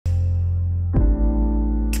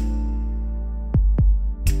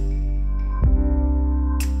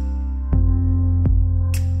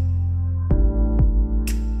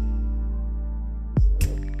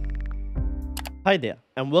Hi there,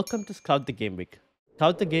 and welcome to Scout the Game Week.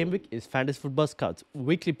 Scout the Game Week is Fantasy Football Scouts'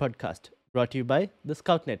 weekly podcast brought to you by the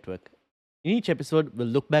Scout Network. In each episode, we'll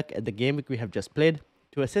look back at the game week we have just played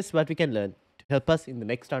to assess what we can learn to help us in the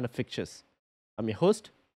next round of fixtures. I'm your host,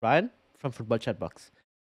 Ryan from Football Chatbox.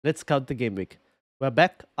 Let's scout the game week. We're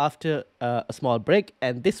back after a small break,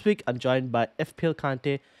 and this week I'm joined by FPL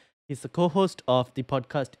Kante. He's the co-host of the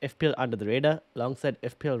podcast FPL Under the Radar, alongside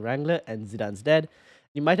FPL Wrangler and Zidane's dad.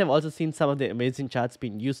 You might have also seen some of the amazing charts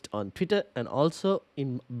being used on Twitter and also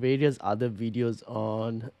in various other videos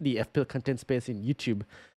on the FPL content space in YouTube.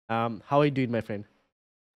 How are you doing, my friend?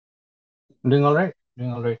 Doing all right.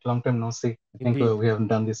 Doing all right. Long time no see. I think Indeed. we haven't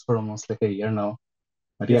done this for almost like a year now.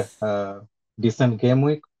 But yeah, Yes. decent game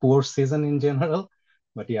week, poor season in general.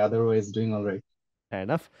 But yeah, otherwise doing all right. Fair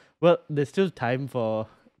enough. Well, there's still time for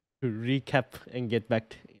to recap and get back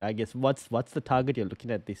to, I guess, what's the target you're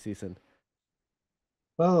looking at this season?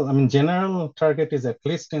 Well, I mean, general target is at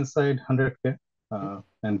least inside 100K Hmm?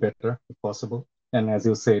 and better if possible. And as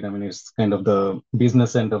you said, I mean, it's kind of the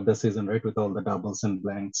business end of the season, right? With all the doubles and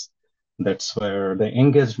blanks. That's where the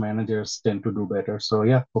engaged managers tend to do better. So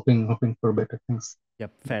yeah, hoping for better things.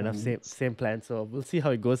 Yep, fair enough. Same plan. So we'll see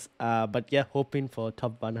how it goes. But yeah, hoping for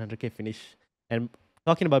top 100K finish. And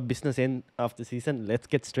talking about business end of the season, let's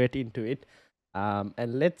get straight into it.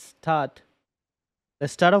 And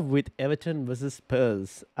Let's start off with Everton versus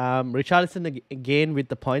Spurs. Richarlison again with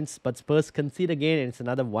the points, but Spurs concede again, and it's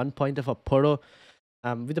another 1 pointer for Porro.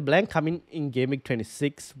 With the blank coming in Game Week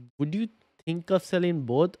 26, would you think of selling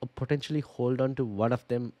both or potentially hold on to one of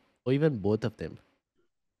them or even both of them?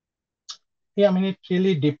 Yeah, I mean, it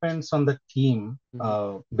really depends on the team.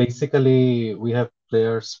 Mm-hmm. Basically, we have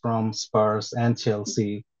players from Spurs and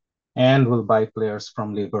Chelsea, and we'll buy players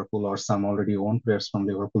from Liverpool, or some already own players from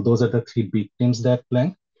Liverpool. Those are the three big teams that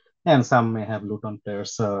play, and some may have Luton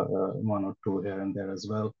players, one or two here and there as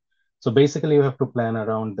well. So basically, you have to plan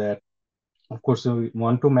around that. Of course, we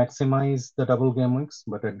want to maximize the double game weeks,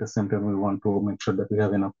 but at the same time, we want to make sure that we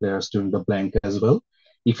have enough players during the blank as well.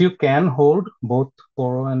 If you can hold both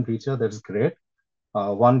Poro and Richa, that's great.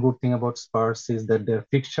 One good thing about Spurs is that their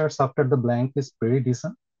fixtures after the blank is pretty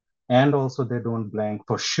decent, and also they don't blank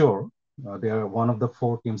for sure. They are one of the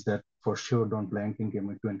four teams that for sure don't blank in game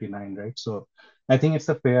week 29, right? So I think it's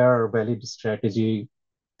a fair, valid strategy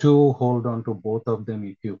to hold on to both of them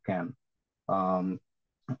if you can. Um,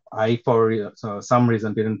 I, for some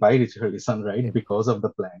reason, didn't buy Richarlison, right, Same. because of the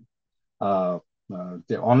blank. Uh,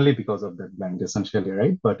 Only because of that blank, essentially,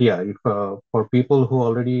 right? But yeah, if for people who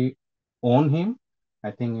already own him,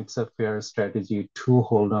 I think it's a fair strategy to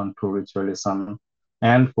hold on to Richarlison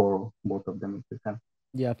and for both of them if you can.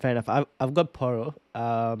 Yeah, fair enough. I've got Poro.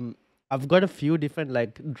 I've got a few different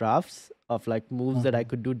like drafts of like moves that I Mhm.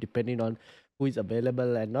 could do depending on who is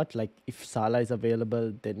available and not. Like if Salah is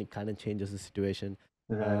available, then it kind of changes the situation.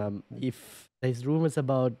 Right. If there's rumors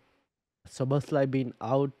about Soboslai being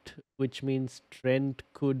out, which means Trent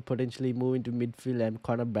could potentially move into midfield and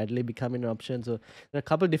Connor Bradley becoming an option. So there are a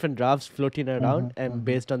couple of different drafts floating around, Mhm, and mhm.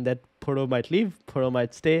 based on that, Poro might leave, Poro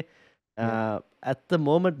might stay. Yeah. At the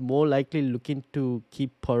moment, more likely looking to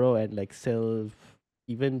keep Poro and like sell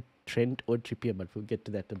even Trent or Trippier, but we'll get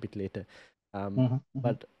to that a bit later. Mhm, mhm.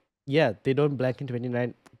 But yeah, they don't blank in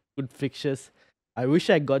 29. Good fixtures. I wish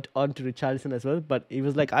I got on to Richarlison as well, but it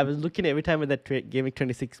was like I was looking every time at that Game Week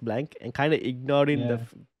 26 blank and kind of ignoring the Yeah.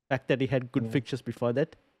 fact that he had good Yeah. fixtures before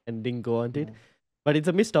that and didn't go on to it. Yeah. But it's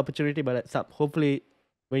a missed opportunity. But hopefully,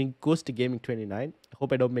 when it goes to Gaming 29, I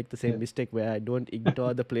hope I don't make the same Yeah. mistake where I don't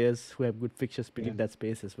ignore the players who have good fixtures Yeah. within that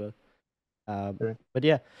space as well. Correct. But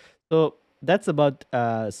yeah, so that's about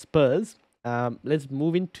Spurs. Let's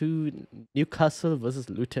move into Newcastle versus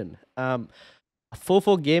Luton. A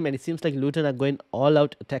 4-4 game, and it seems like Luton are going all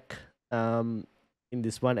out attack in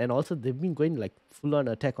this one, and also they've been going like full on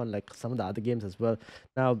attack on like some of the other games as well.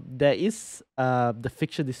 Now there is the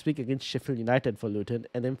fixture this week against Sheffield United for Luton,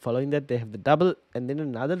 and then following that they have the double, and then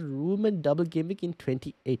another rumored double game week in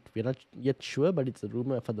 28. We're not yet sure, but it's a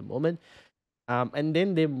rumor for the moment. And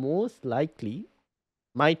then they most likely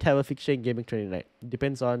might have a fixture in Game Week 29.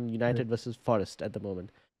 Depends on Correct. United versus Forest at the moment.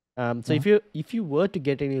 So Mhm. if you were to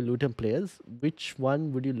get any Luton players, which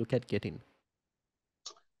one would you look at getting?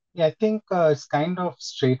 Yeah, I think it's kind of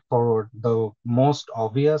straightforward. The most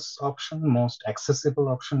obvious option, most accessible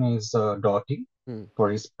option is Doughty Hmm.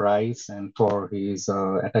 for his price and for his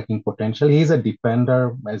attacking potential. He's a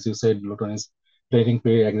defender, as you said. Luton is playing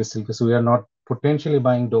pretty aggressively, so we are not potentially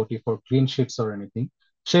buying Doughty for clean sheets or anything.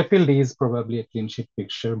 Sheffield is probably a clean sheet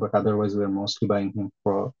fixture, but otherwise we are mostly buying him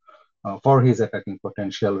for his attacking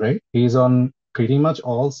potential. Right? He's on pretty much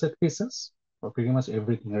all set pieces, or pretty much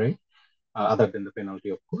everything. Right? other than the penalty,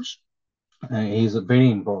 of course. He's very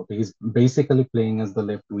involved. He's basically playing as the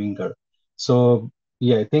left winger. So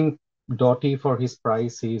yeah, I think Doughty for his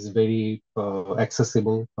price, he's very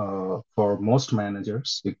accessible for most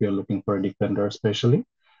managers if you're looking for a defender, especially.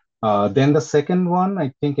 Then the second one,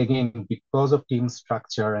 I think again, because of team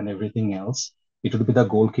structure and everything else, it would be the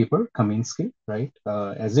goalkeeper, Kaminsky, right?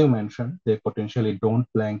 As you mentioned, they potentially don't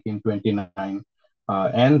blank in 29,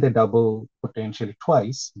 and they double potentially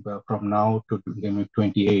twice from now to game week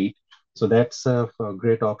 28. So that's a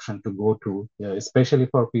great option to go to, yeah, especially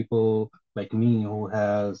for people like me who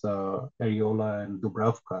has Ariola and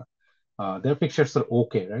Dubravka. Their fixtures are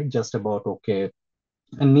okay, right? Just about okay,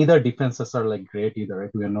 and neither defenses are like great either,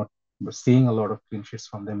 right? We are not seeing a lot of clean sheets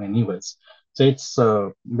from them anyways. So it's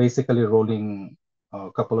basically rolling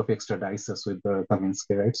a couple of extra dices with the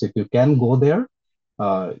Kaminsky, right? So if you can go there,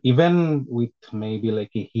 even with maybe like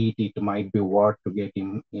a heat, it might be worth to get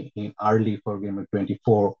in early for game week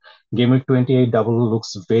 24. Game week 28 double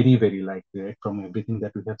looks very, very likely, right? From everything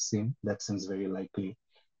that we have seen, that seems very likely.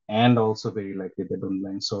 And also very likely they don't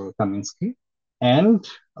line so Kaminsky. And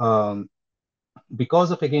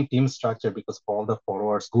because of again team structure, because of all the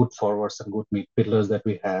forwards, good forwards and good midfielders that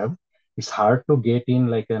we have, it's hard to get in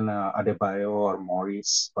like an Adebayo or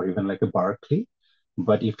Morris or even like a Barkley.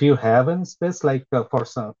 But if you have a space, like for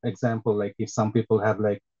some example, like if some people have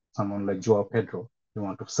like someone like Joao Pedro, you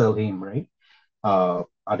want to sell him, right?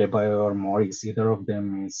 Adebayo or Morris, either of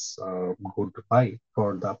them is good to buy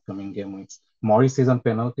for the upcoming game weeks. Morris is on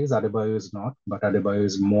penalties, Adebayo is not, but Adebayo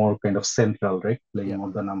is more kind of central, right? Playing Yeah.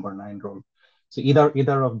 more the number 9 role. So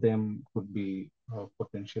either of them could be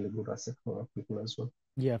potentially good asset for people as well.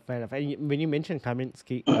 Yeah, fair enough. And when you mentioned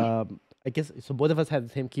Kaminsky, I guess so. Both of us have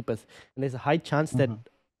the same keepers, and there's a high chance that Mm-hmm.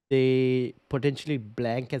 they potentially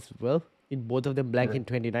blank as well. In both of them blank Right, in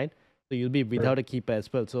 29, so you'll be right. without a keeper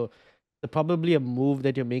as well. So, probably a move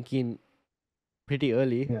that you're making pretty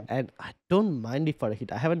early, Yeah, and I don't mind it for a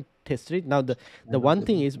hit. I haven't tested it. Now I the don't one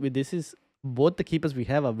thing either. is with this is both the keepers we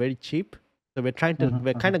have are very cheap, so we're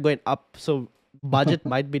Mm-hmm. kind of going up. So budget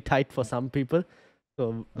might be tight for some people. So A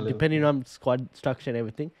little bit, depending yeah. on squad structure and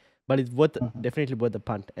everything, but it's worth Mm-hmm. definitely worth the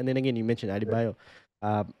punt. And then again, you mentioned Right. Adebayo,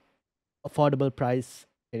 um, affordable price.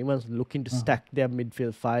 Anyone's looking to Mm-hmm. stack their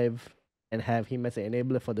midfield five and have him as an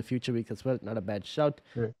enabler for the future weeks as well. Not a bad shout.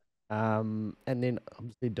 Right. And then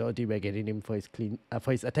obviously Doherty, we're getting him for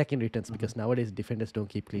his attacking returns Mm-hmm. because nowadays defenders don't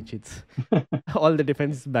keep clean sheets. All the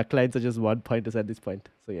defense backlines are just 1 pointers at this point.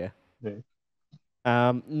 So yeah. Right.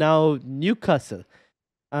 Now Newcastle.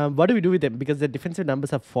 What do we do with them? Because their defensive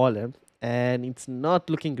numbers have fallen and it's not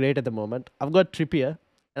looking great at the moment. I've got Trippier,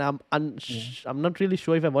 and Yeah. I'm not really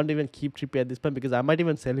sure if I want to even keep Trippier at this point because I might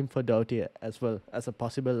even sell him for Doughty as well as a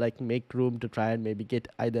possible like make room to try and maybe get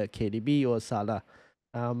either KDB or Salah.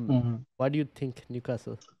 Mm-hmm. What do you think,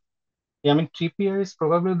 Newcastle? Yeah, I mean, Trippier is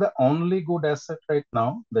probably the only good asset right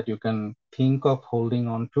now that you can think of holding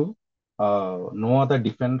on to. No other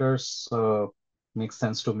defenders make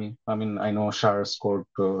sense to me. I mean, I know Shar scored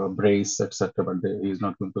brace, etc., but he's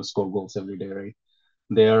not going to score goals every day, right?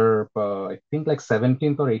 They're, I think, like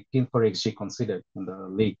 17th or 18th for XG considered in the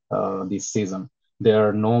league this season. They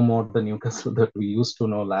are no more the Newcastle that we used to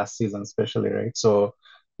know last season, especially, right? So,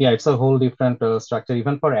 yeah, it's a whole different structure.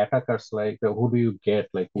 Even for attackers, like who do you get?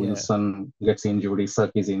 Like Yeah. Wilson gets injured,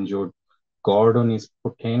 Isak is injured, Gordon is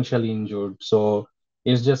potentially injured. So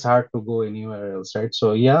it's just hard to go anywhere else, right?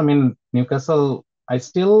 So, yeah, I mean, Newcastle, I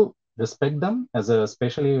still respect them as a,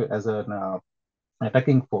 especially as an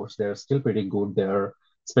attacking force. They're still pretty good. They're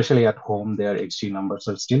especially at home, their XG numbers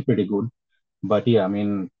are still pretty good. But yeah, I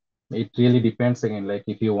mean, it really depends again. Like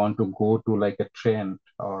if you want to go to like a Trent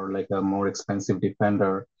or like a more expensive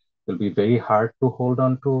defender, it'll be very hard to hold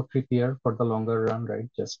on to Trippier for the longer run, right?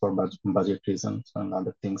 Just for budget reasons and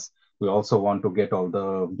other things. We also want to get all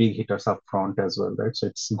the big hitters up front as well, right? So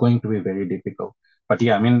it's going to be very difficult. But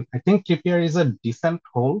yeah, I mean, I think Trippier is a decent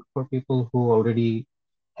hold for people who already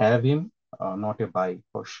have him, not a buy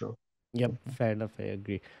for sure. Yep, fair enough. I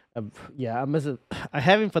agree. Yeah, I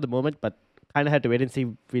have him for the moment, but kind of had to wait and see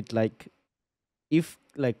with like if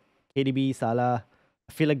like KDB, Salah.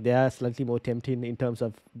 I feel like they are slightly more tempting in terms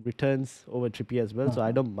of returns over Trippier as well. So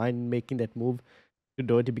I Mhm. don't mind making that move to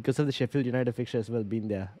Doherty because of the Sheffield United fixture as well being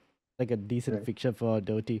there, like a decent Right. fixture for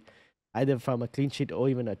Doherty, either from a clean sheet or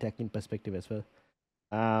even attacking perspective as well.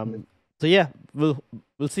 Right. Um, so yeah, we'll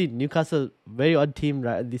see. Newcastle very odd team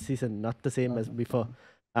this season, not the same as Mhm. before.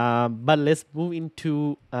 Mhm. But let's move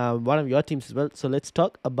into one of your teams as well. So let's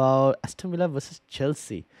talk about Aston Villa versus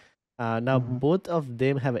Chelsea. Now Mhm. both of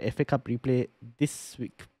them have a FA Cup replay this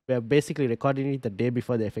week. We're basically recording it the day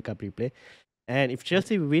before the FA Cup replay. And if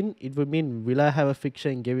Chelsea win, it would mean Villa have a fixture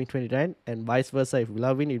in Gaming 29, and vice versa. If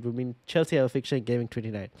Villa win, it would mean Chelsea have a fixture in Gaming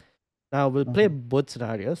 29. Now we'll play Mhm. both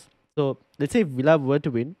scenarios. So let's say Villa were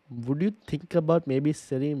to win, would you think about maybe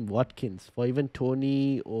selling Watkins for even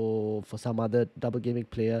Tony or for some other double gaming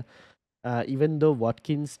player? Even though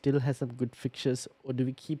Watkins still has some good fixtures, or do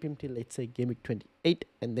we keep him till let's say Gaming 28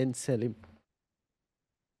 and then sell him?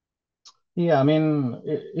 Yeah, I mean,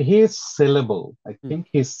 he is sellable. I Hmm. think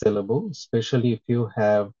he's sellable, especially if you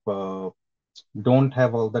have don't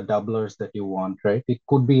have all the doublers that you want, right? It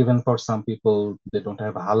could be even for some people they don't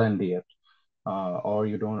have Haaland yet, or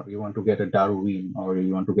you want to get a Darwin, or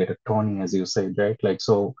you want to get a Tony, as you said, right? Like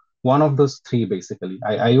so, one of those three basically.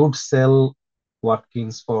 I would sell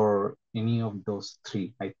Watkins for any of those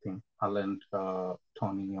three. I think Haaland,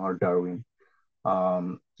 Tony, or Darwin.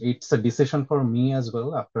 It's a decision for me as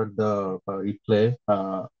well after the replay.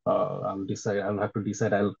 I'll decide. I'll have to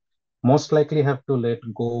decide. I'll most likely have to let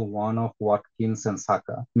go one of Watkins and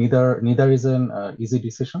Saka. Neither is an easy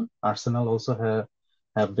decision. Arsenal also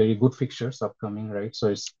have very good fixtures upcoming, right? So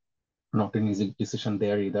it's not an easy decision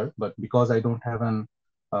there either. But because I don't have an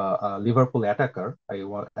a Liverpool attacker,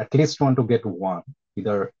 at least want to get one,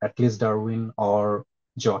 either at least Darwin or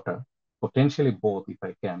Jota, potentially both if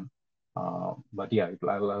I can. But yeah,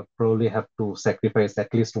 I'll probably have to sacrifice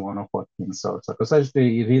at least one of Watkins or so. So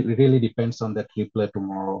it really depends on that replay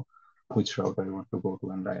tomorrow, which route I want to go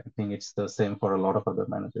to, and I think it's the same for a lot of other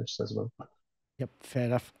managers as well. Yep, fair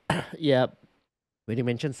enough. Yeah, when you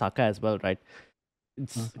mentioned Saka as well, right?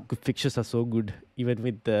 It's Mhm. good fixtures are so good, even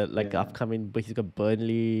with the like Yeah, upcoming. But he's got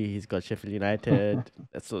Burnley, he's got Sheffield United.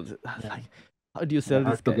 That's so yeah, like, how do you yeah. sell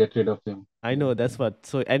this Hard to guy? get rid of him. I Yeah, know yeah. that's what.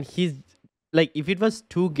 So and he's like, if it was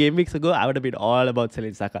 2 game weeks ago, I would have been all about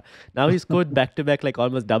selling Saka. Now he scored back to back like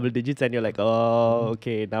almost double digits, and you're like, oh,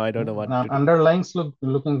 okay, now I don't know what Yeah, to do. underlines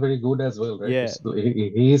looking very good as well, right? Yeah.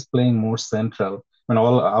 He is playing more central. When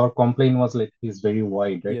all our complaint was like he's very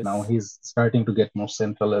wide, right? Now Yes. he's starting to get more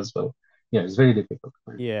central as well. Yeah, it's very difficult.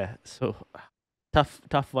 Very difficult. Yeah. So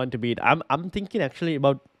tough one to beat. I'm thinking actually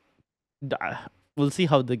about we'll see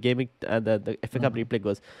how the gaming the FA Cup Mhm. replay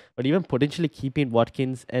goes. But even potentially keeping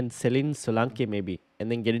Watkins and selling Solanke maybe,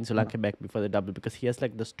 and then getting Yeah, Solanke back before the double because he has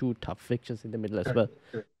like those two tough fixtures in the middle as correct, well.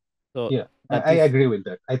 correct. So Yeah, that I is agree with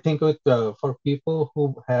that. I think with for people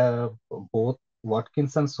who have both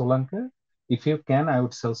Watkins and Solanke, if you can, I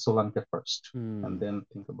would sell Solanke first and hmm, then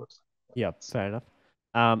think about yeah, Watkins. fair enough.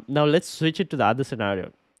 Now let's switch it to the other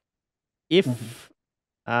scenario. Mhm. If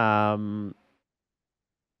um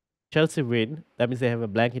Chelsea win, that means they have a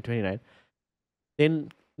blank in 29.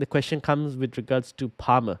 Then the question comes with regards to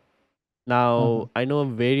Palmer. Now, Mhm. I know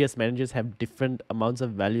various managers have different amounts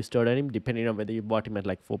of value stored on him, depending on whether you bought him at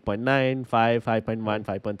like 4.9, 5, 5.1, Right.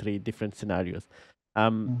 5.3, different scenarios.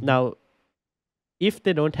 Mhm. Now, if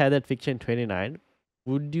they don't have that fixture in 29,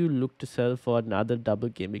 would you look to sell for another double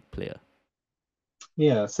game week player?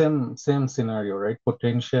 Yeah, same scenario, right?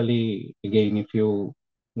 Potentially, again, if you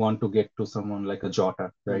want to get to someone like a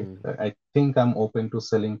Jota, right? Hmm. I think I'm open to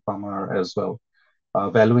selling Palmer as well.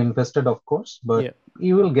 Value invested, of course, but Yeah.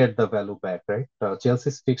 you will get the value back, right?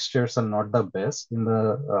 Chelsea's fixtures are not the best in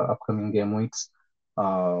the upcoming game weeks.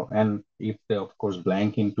 And if they, of course,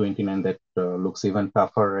 blank in 29, that looks even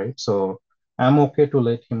tougher, right? So I'm okay to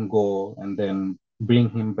let him go and then bring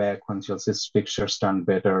him back when Chelsea's fixtures turn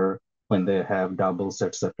better, when they have doubles,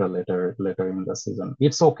 etc. Later in the season.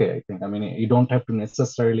 It's okay, I think. I mean, you don't have to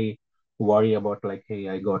necessarily worry about like, hey,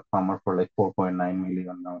 I got Palmer for like 4.9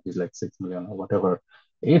 million now. He's like 6 million or whatever.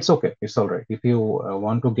 It's okay. It's all right. If you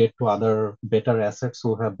want to get to other better assets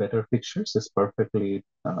who have better fixtures, it's perfect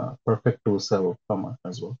to sell Palmer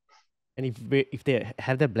as well. And if they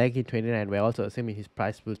have that blank in 29, we're also assuming his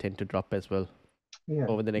price will tend to drop as well Yeah,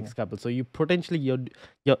 over the yeah, next couple. So you potentially your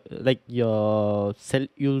like your sell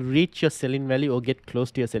you'll reach your selling value or get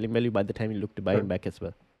close to your selling value by the time you look to buy him correct. back as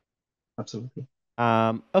well. Absolutely.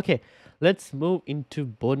 Okay, let's move into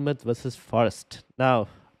Bournemouth versus Forest. Now,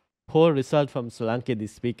 poor result from Solanke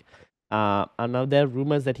this week. And now there are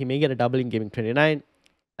rumors that he may get a double in gaming 29.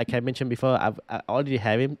 Like I mentioned before, I already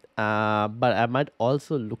have him. But I might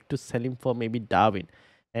also look to sell him for maybe Darwin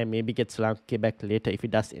and maybe get Solanke back later if he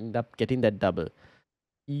does end up getting that double.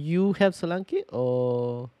 You have Solanke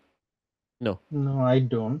or no? No, I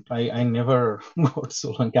don't. I never got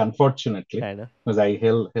Solanke, unfortunately, Kinda. because I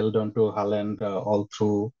held on to Haaland all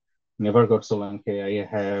through. Never got Solanke. I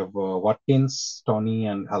have Watkins, Tony,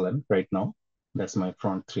 and Haaland right now. That's my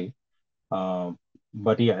front three. Uh,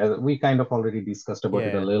 but yeah, we kind of already discussed about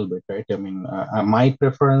it a Yeah. little bit, right? I mean, my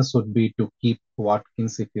preference would be to keep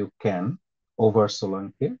Watkins if you can over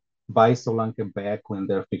Solanke, buy Solanke back when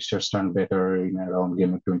their fixtures turn better in around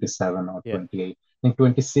game of 27 or Yeah. 28. I think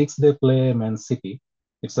 26 they play Man City.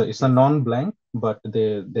 It's a Yes. non-blank, but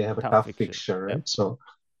they have a Tough tough fiction. fixture, Yep. right? So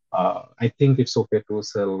I think it's okay to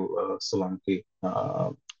sell Solanke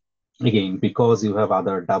again because you have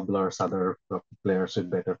other doublers, other players with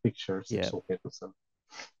better fixtures. Yeah. It's okay to sell.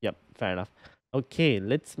 Yep, fair enough. Okay,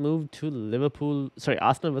 let's move to Liverpool. Sorry,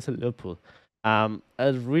 Arsenal versus Liverpool.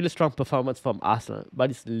 A really strong performance from Arsenal, but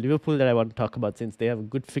it's Liverpool that I want to talk about since they have a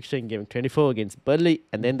good fixture in game 24 against Burnley,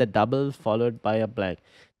 and then the double followed by a blank.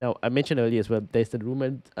 Now, I mentioned earlier as well, there's the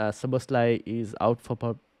rumor Szoboszlai is out for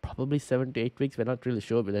probably 7 to 8 weeks. We're not really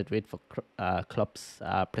sure. We'll have to wait for Klopp's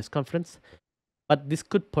press conference. But this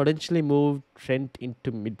could potentially move Trent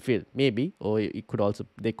into midfield, maybe, or they could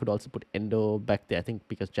also put Endo back there. I think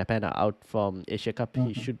because Japan are out from Asia Cup, he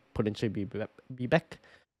Mhm. should potentially be back.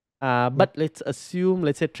 Yep. But let's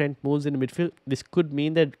say Trent moves in the midfield. This could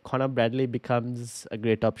mean that Conor Bradley becomes a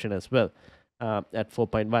great option as well at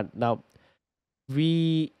 4.1. Now,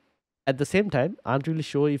 we at the same time aren't really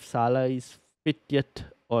sure if Salah is fit yet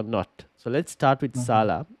or not. So let's start with Mhm.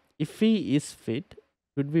 Salah. If he is fit,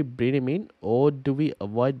 should we bring him in or do we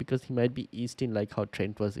avoid because he might be East in like how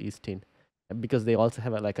Trent was East in? And because they also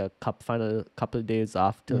have like a cup final couple days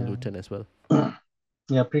after Yeah. Luton as well.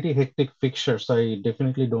 Yeah, pretty hectic fixtures. I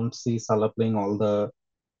definitely don't see Salah playing all the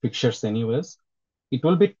fixtures anyways. It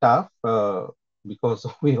will be tough because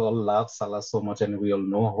we all love Salah so much and we all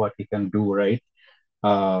know what he can do, right?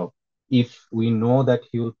 Uh, if we know that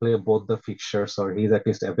he will play both the fixtures or he's at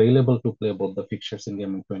least available to play both the fixtures in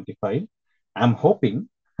game 25, I'm hoping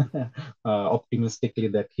optimistically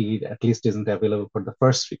that he at least isn't available for the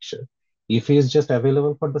first fixture. If he is just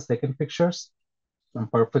available for the second fixtures, I'm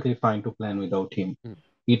perfectly fine to plan without him. Mm.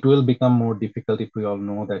 It will become more difficult if we all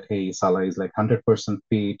know that, hey, Salah is like 100%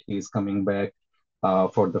 fit, he's coming back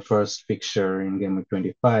for the first fixture in game of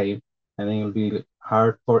 25, and then it'll be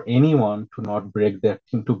hard for anyone to not break their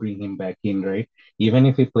team to bring him back in, right? Even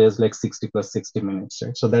if he plays like 60 plus 60 minutes,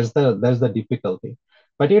 right? So that's the difficulty.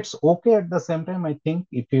 But it's okay at the same time, I think,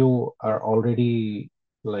 if you are already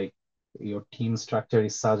like your team structure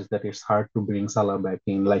is such that it's hard to bring Salah back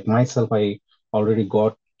in. Like myself, I already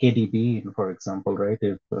got KDB in, for example, right?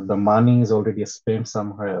 If the money is already spent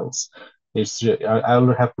somewhere else, I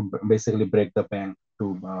will have to basically break the bank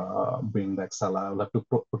to bring back Salah. I'll have to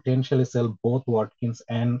potentially sell both Watkins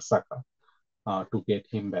and Saka to get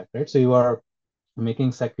him back, right? So you are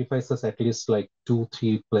making sacrifices at least like two,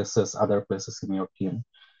 three places, other places in your team.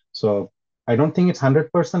 So I don't think it's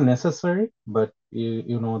 100% necessary, but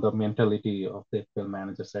you know the mentality of the FPL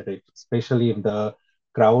managers at it, especially if the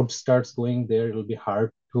crowd starts going there, it'll be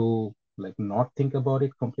hard to like not think about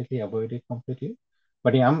it completely, avoid it completely.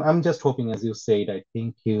 But yeah, I'm just hoping, as you said, I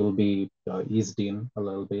think he will be eased in a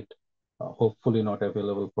little bit. Hopefully not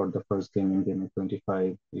available for the first game in game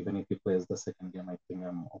 25. Even if he plays the second game, I think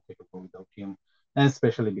I'm okay to go without him, and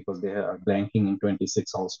especially because they are blanking in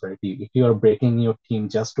 26 also, right? If you are breaking your team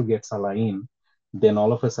just to get Salah in, then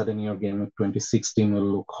all of a sudden your game of 26 team will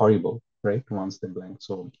look horrible, right? Once they blank.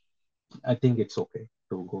 So I think it's okay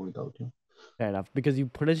to go without him. Fair enough. Because you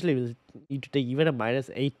potentially will need to take even a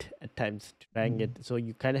 -8 at times to try and Mhm. get, so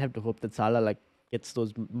you kind of have to hope that Salah like gets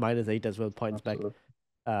those -8 as well points back. Absolutely.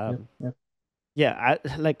 Yep. Um, Yep. yeah,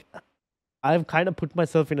 I've kind of put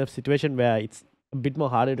myself in a situation where it's a bit more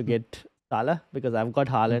harder to get Salah because I've got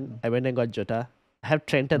Haaland. Mhm. I went and got Jota. I have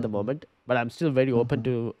Trent at the Mhm. moment, but I'm still very open Mhm.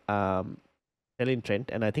 to selling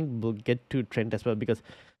Trent, and I think we'll get to Trent as well because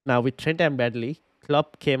now with Trent and Bradley,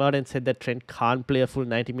 Klopp came out and said that Trent can't play a full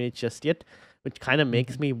 90 minutes just yet, which kind of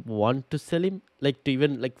makes Mhm. me want to sell him, like to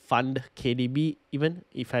even like fund KDB even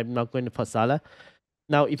if I'm not going for Salah.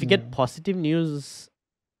 Now, if you Yeah. get positive news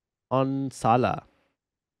on Salah,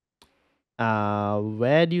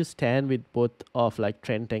 where do you stand with both of like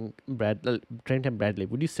Trent and Bradley?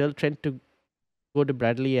 Would you sell Trent to go to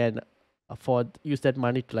Bradley and afford use that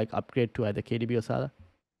money to like upgrade to either KDB or Salah?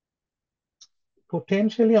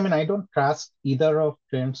 Potentially, I mean, I don't trust either of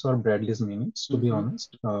Trent's or Bradley's minutes, to be Mm-hmm.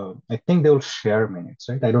 honest. I think they will share minutes,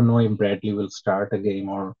 right? I don't know if Bradley will start a game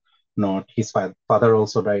or not. His father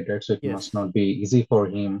also died, right? So it must Yes. not be easy for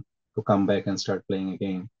him to come back and start playing a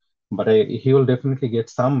game. But he will definitely get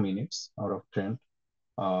some minutes out of Trent.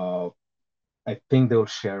 Uh, I think they will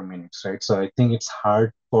share minutes, right? So I think it's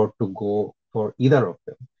hard for to go for either of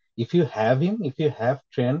them. If you have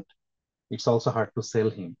Trent, it's also hard to sell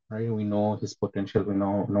him, right? We know his potential, we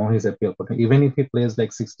know his appeal potential. Even if he plays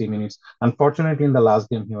like 60 minutes, unfortunately, in the last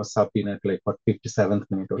game he was subbed in at like what 57th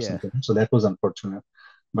minute or Yeah. something, so that was unfortunate.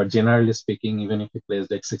 But generally speaking, even if he plays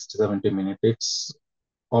like 60, 70 minutes,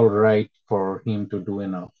 all right for him to do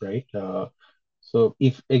enough, right? So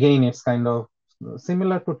if again, it's kind of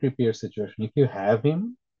similar to Trippier's situation. If you have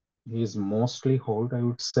him, he's mostly hold, I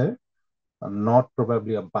would say, not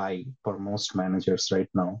probably a buy for most managers right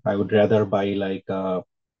now. I would rather buy like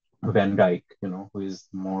Van Dijk, who is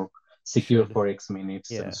more secure Should. for X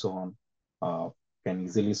minutes and Yeah. so on. Uh, can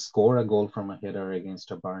easily score a goal from a header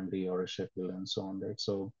against a Burnley or a Sheffield and so on. Right.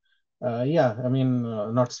 So, yeah, I mean,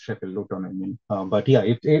 not Sheffield, Luton, I mean. But yeah,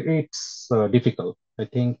 it's difficult. I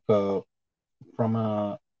think from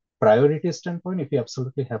a priority standpoint, if you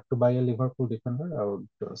absolutely have to buy a Liverpool defender, I would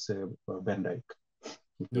say Van Dijk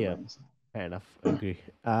if you're Yeah. buying some. Fair enough. Agree.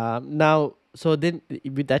 Now, so then,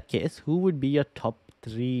 with that case, who would be your top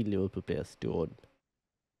three Liverpool players to own?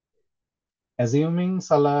 Assuming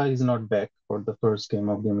Salah is not back for the first game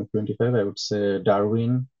of Game 25, I would say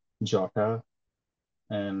Darwin, Jota,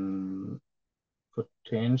 and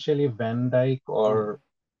potentially Van Dijk Mm. or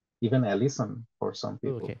even Alisson for some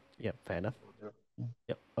people. Okay. Yeah. Fair enough.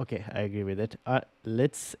 Yep. Okay, I agree with it.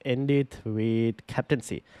 Let's end it with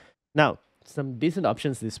captaincy. Now, some decent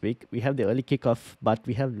options this week. We have the early kickoff, but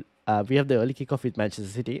we have the early kickoff with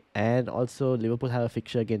Manchester City, and also Liverpool have a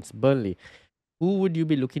fixture against Burnley. Who would you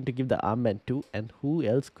be looking to give the armband to, and who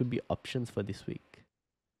else could be options for this week?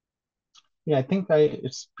 Yeah, I think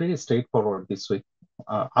it's pretty straightforward this week.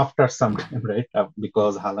 After some time, right?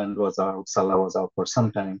 Because Mm. Haaland was out, Salah was out for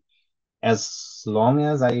some time. As long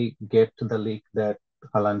as I get to the league that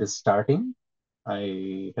Haaland is starting,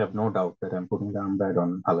 I have no doubt that I'm putting the armband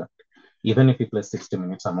on Haaland. Even if he plays 60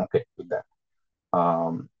 minutes, I'm okay with that.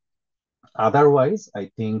 Um, Otherwise, I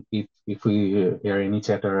think if we hear any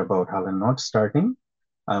chatter about Haaland not starting,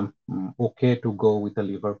 I'm okay to go with a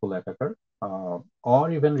Liverpool attacker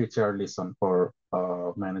or even Richarlison for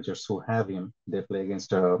managers who have him. They play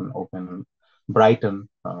against open Brighton,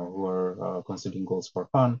 who are conceding goals for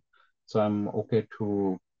fun. So I'm okay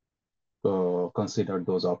to consider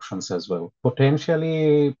those options as well.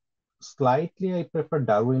 Potentially, slightly, I prefer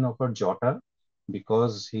Darwin over Jota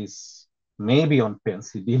because he's maybe on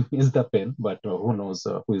pens. He didn't miss the pen, but who knows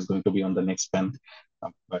who is going to be on the next pen.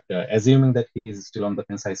 But assuming that he is still on the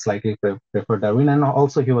fence, I slightly prefer Darwin. And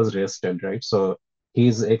also, he was rested, right? So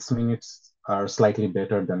his X minutes are slightly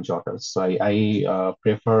better than Jota's. So I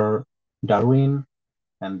prefer Darwin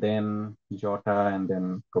and then Jota and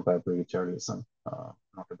then probably Richarlison.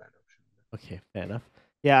 Not a bad option. Okay, fair enough.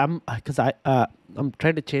 Yeah, I'm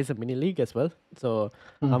trying to chase a mini league as well. So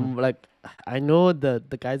Mhm. I'm like, I know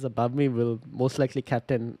the guys above me will most likely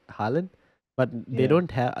captain Haaland, but they Yeah.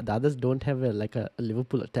 don't have the others don't have a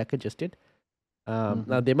Liverpool attacker just yet. Now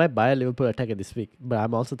Hmm. they might buy a Liverpool attacker this week, but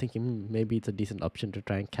I'm also thinking maybe it's a decent option to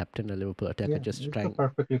try and captain a Liverpool attacker Yeah, just to it's try a and,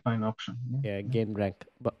 perfectly fine option. Yeah. yeah, Yeah. gain rank.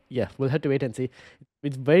 But yeah, we'll have to wait and see.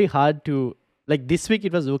 It's very hard to, like, this week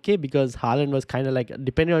it was okay because Haaland was kind of like,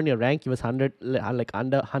 depending on your rank, he was 100, like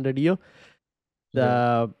under 100 year.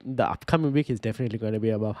 Yeah. The upcoming week is definitely going to be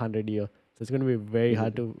above 100 year, so it's going to be very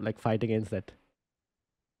hard Easily. to like fight against that.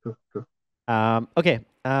 True, true. Okay.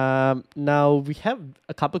 Now we have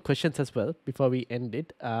a couple questions as well before we end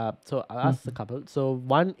it. So I'll ask a Hmm. couple. So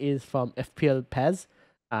one is from FPL Paz,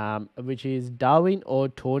 which is Darwin or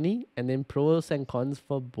Tony, and then pros and cons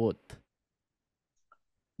for both.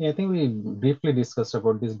 Yeah, I think we briefly discussed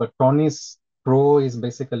about this, but Tony's pro is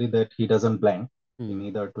basically that he doesn't blank in Hmm.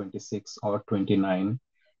 either 26 or 29.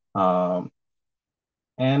 Um,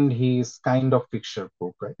 and he's kind of fixture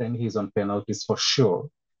proof, right? And he's on penalties for sure.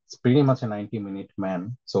 It's pretty much a 90-minute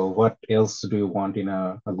man. So what else do you want in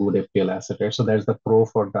a good FPL asset, right? So there's the pro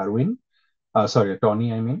for Darwin. Sorry,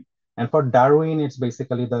 Tony, I mean. And for Darwin, it's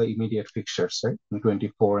basically the immediate fixtures, right? In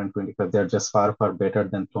 24 and 25, they're just far, far better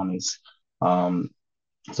than Tony's. Um,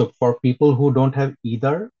 so for people who don't have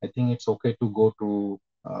either, I think it's okay to go to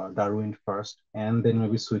Darwin first and then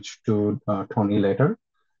maybe switch to Tony later.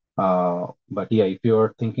 But yeah, if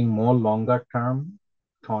you're thinking more longer term,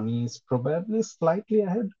 Tony is probably slightly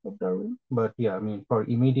ahead of Darwin. But yeah, I mean, for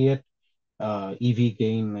immediate EV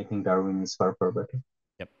gain, I think Darwin is far, far better.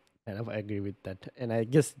 Yep, kind of I agree with that. And I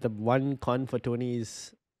guess the one con for Tony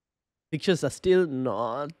is pictures are still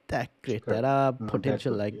not that great. There Correct. are Not that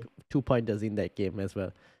potential good. like Yeah, 2 pointers in that game as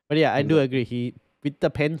well. But yeah, I do exactly. agree. He with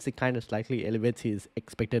the pens, it kind of slightly elevates his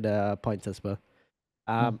expected points as well.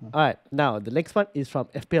 Mhm. All right, now the next one is from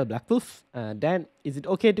FPL Black Wolf. Dan, is it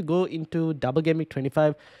okay to go into double game week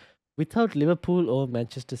 25 without Liverpool or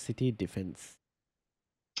Manchester City defense?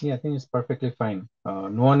 Yeah, I think it's perfectly fine.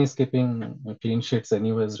 No one is keeping clean sheets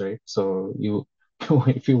anyways, right? So you,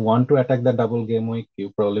 if you want to attack the double game week,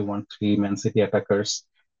 you probably want three Man City attackers,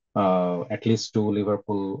 at least two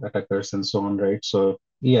Liverpool attackers, and so on, right? So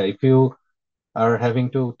yeah, if you are having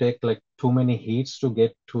to take like too many hits to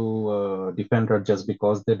get to defender just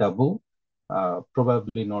because they double,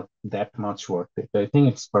 probably not that much worth it. I think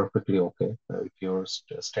it's perfectly okay if your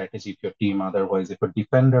strategy, if your team otherwise, if your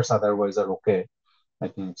defenders otherwise are okay. I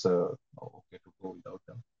think it's okay to go without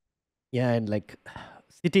them Yeah, and like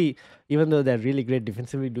City, even though they're really great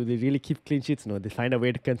defensively, do they really keep clean sheets? No, they find a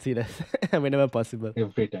way to concede us whenever possible.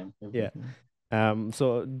 every time, every Yeah. time.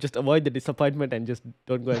 So just avoid the disappointment and just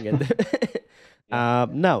don't go and get them. Yeah, yeah.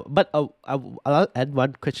 Now, but I'll add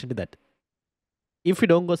one question to that. If we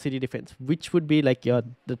don't go City defense, which would be like your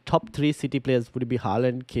the top three City players? Would it be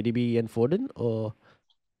Haaland, KDB, and Foden, or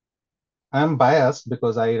I'm biased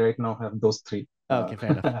because I right now have those three, okay,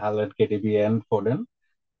 fair enough. Haaland, KDB, and Foden.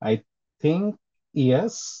 I think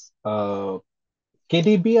yes.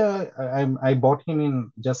 KDB, I bought him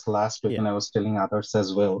in just last week, Yeah. and I was telling others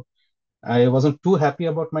as well. I wasn't too happy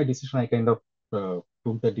about my decision. I kind of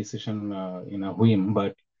took the decision in a whim,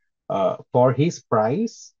 but for his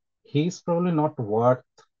price, he's probably not worth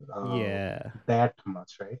uh, Yeah. that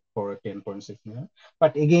much, right? For a 10.6 million.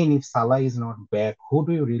 But again, if Salah is not back, who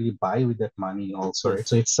do you really buy with that money also, right?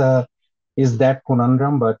 So Yes. it's is that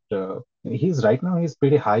conundrum, but he's right now he's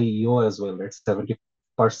pretty high EO as well, right? 70%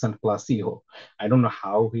 plus EO. I don't know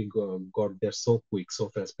how he got there so quick, so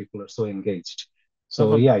fast. People are so engaged. Gone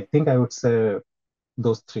So from yeah, I think I would say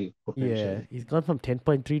those three yeah, potentially. he's gone from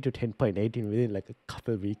 10.3 to 10.8 in within like a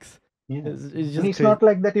couple of weeks. Yeah, It's and just it's crazy. not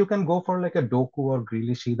like that you can go for like a Doku or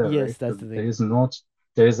Grealish either, Yes, right? that's the There thing. is no,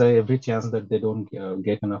 there is every chance that they don't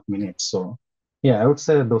get enough minutes. So yeah, I would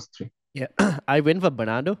say those three. Yeah, I went for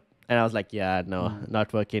Bernardo, and I was like, yeah, no, Mm.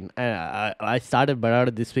 not working. And I started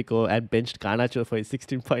Bernardo this week and benched Garnacho for his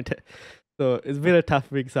 16 pointer. So it's been a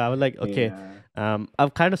tough week. So I was like, okay, Yeah.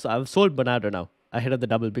 I've sold Bernardo now ahead of the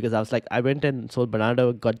double because I was like, I went and sold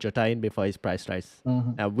Bernardo, got Jota in before his price rise.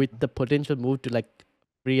 Hmm. With the potential move to like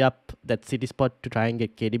free up that City spot to try and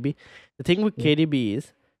get KDB. The thing with Yeah. KDB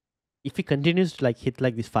is if he continues to like hit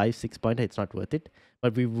like this 5-6 pointer, it's not worth it.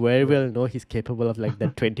 But we very Right. well know he's capable of like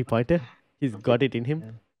that 20 pointer. He's got it in him.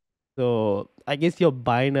 Yeah. So I guess you're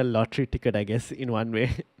buying a lottery ticket, I guess, in one way,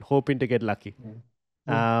 hoping to get lucky. Yeah.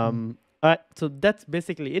 Yeah. Yeah. All right, so that's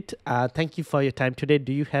basically it. Thank you for your time today.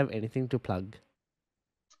 Do you have anything to plug?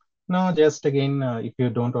 No, just again, if you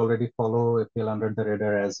don't already follow FPL Under the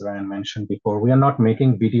Radar, as Ryan mentioned before, we are not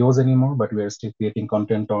making videos anymore, but we are still creating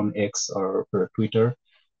content on X or Twitter.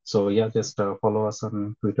 So yeah, just follow us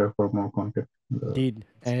on Twitter for more content in the Indeed.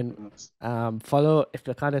 next And couple months. follow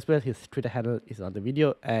FPL Khan as well. His Twitter handle is on the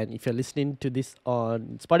video. And if you're listening to this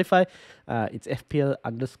on Spotify, it's FPL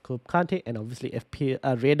underscore Kante and obviously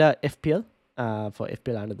FPL Radar FPL for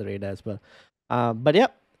FPL Under the Radar as well. But yeah,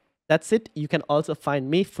 that's it. You can also find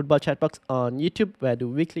me, Football Chatbox, on YouTube, where I do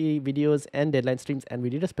weekly videos and deadline streams. And we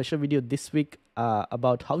did a special video this week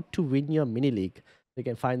about how to win your mini league. You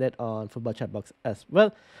can find that on Football Chatbox as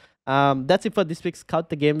well. That's it for this week's Scout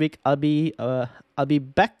the Game Week. I'll be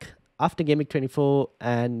back after Game Week 24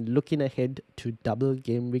 and looking ahead to double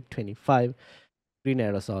Game Week 25. Green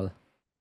Aerosol.